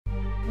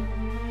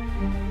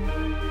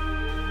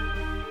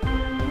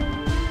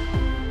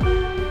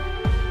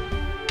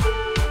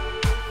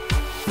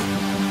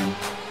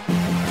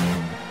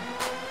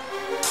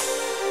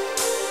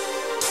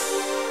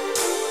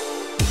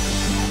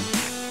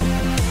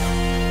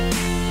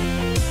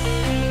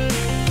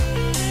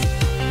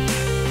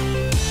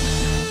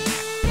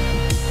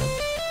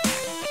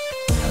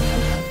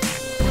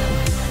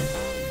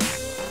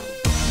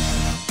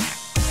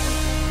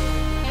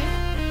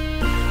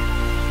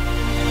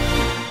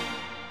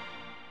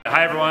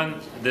Hi everyone,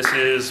 this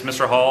is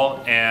Mr.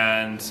 Hall,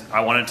 and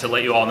I wanted to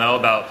let you all know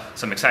about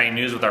some exciting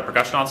news with our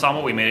percussion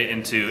ensemble. We made it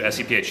into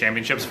SCPA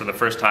championships for the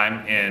first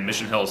time in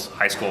Mission Hills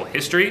High School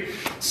history.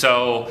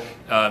 So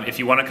if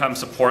you want to come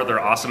support their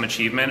awesome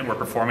achievement, we're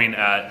performing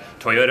at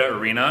Toyota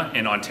Arena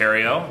in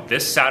Ontario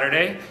this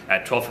Saturday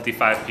at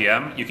 12:55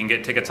 p.m. You can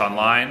get tickets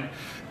online.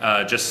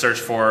 Just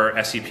search for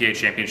SCPA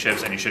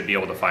championships and you should be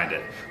able to find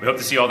it. We hope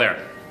to see you all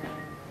there.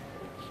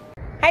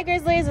 Hi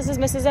Grizzlies, this is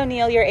Mrs.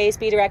 O'Neill, your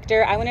ASB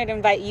director. I wanted to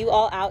invite you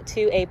all out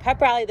to a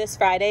pep rally this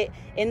Friday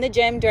in the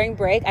gym during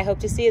break. I hope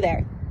to see you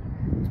there.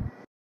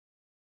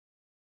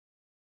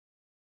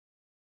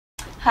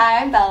 Hi,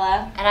 I'm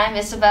Bella. And I'm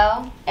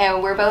Isabel.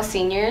 And we're both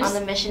seniors on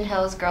the Mission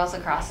Hills Girls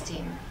Lacrosse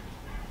team.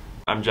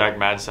 I'm Jack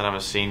Madsen. I'm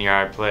a senior.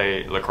 I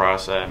play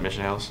lacrosse at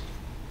Mission Hills.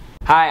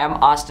 Hi, I'm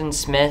Austin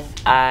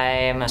Smith.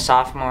 I'm a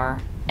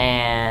sophomore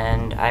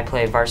and I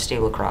play varsity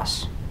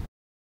lacrosse.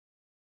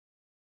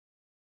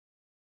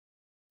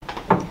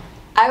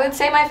 I would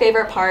say my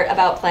favorite part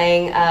about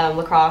playing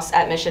lacrosse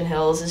at Mission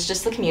Hills is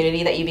just the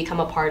community that you become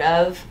a part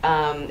of.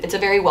 It's a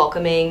very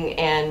welcoming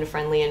and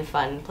friendly and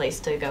fun place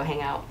to go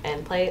hang out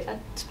and play a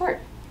sport.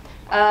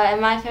 And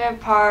my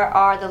favorite part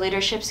are the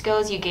leadership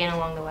skills you gain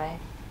along the way.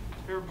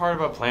 My favorite part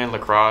about playing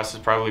lacrosse is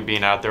probably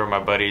being out there with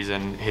my buddies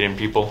and hitting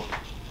people.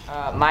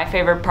 My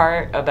favorite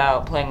part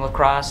about playing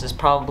lacrosse is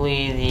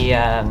probably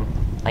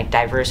the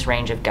diverse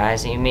range of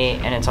guys that you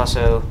meet, and it's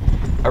also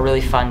a really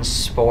fun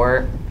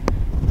sport.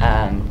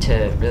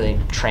 To really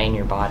train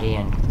your body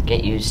and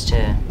get used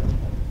to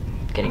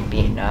getting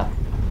beaten up.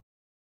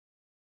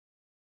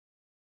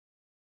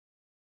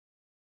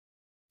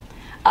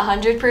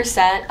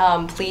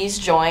 100%. Please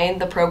join.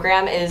 The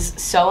program is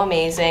so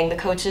amazing. The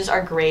coaches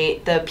are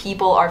great. The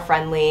people are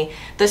friendly.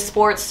 The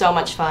sport's so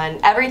much fun.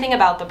 Everything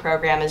about the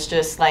program is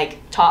just like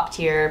top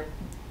tier.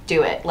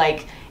 Do it.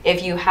 Like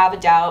if you have a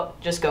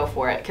doubt, just go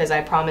for it because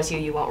I promise you,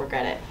 you won't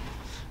regret it.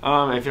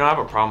 If you don't have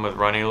a problem with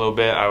running a little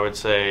bit, I would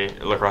say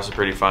lacrosse is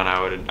pretty fun.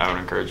 I would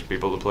encourage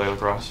people to play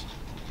lacrosse.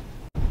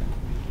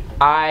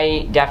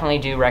 I definitely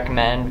do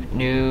recommend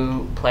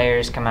new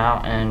players come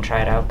out and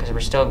try it out because we're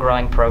still a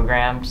growing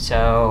program,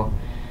 so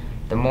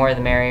the more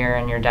the merrier,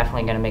 and you're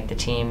definitely going to make the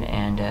team,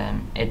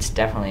 and it's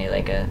definitely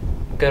like a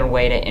good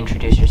way to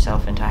introduce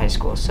yourself into high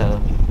school. So,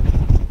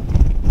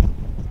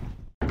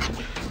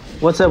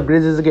 what's up,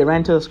 Grizzlies? Get right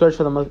into the scores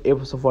for the month of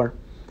April so far.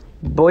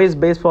 Boys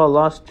baseball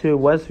lost to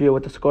Westview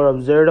with a score of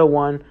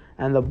 0-1,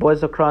 and the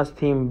boys lacrosse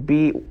team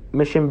beat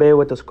Mission Bay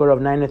with a score of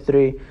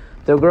 9-3.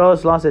 The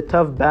girls lost a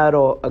tough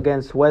battle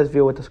against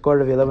Westview with a score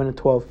of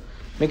 11-12.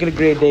 Make it a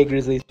great day,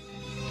 Grizzlies.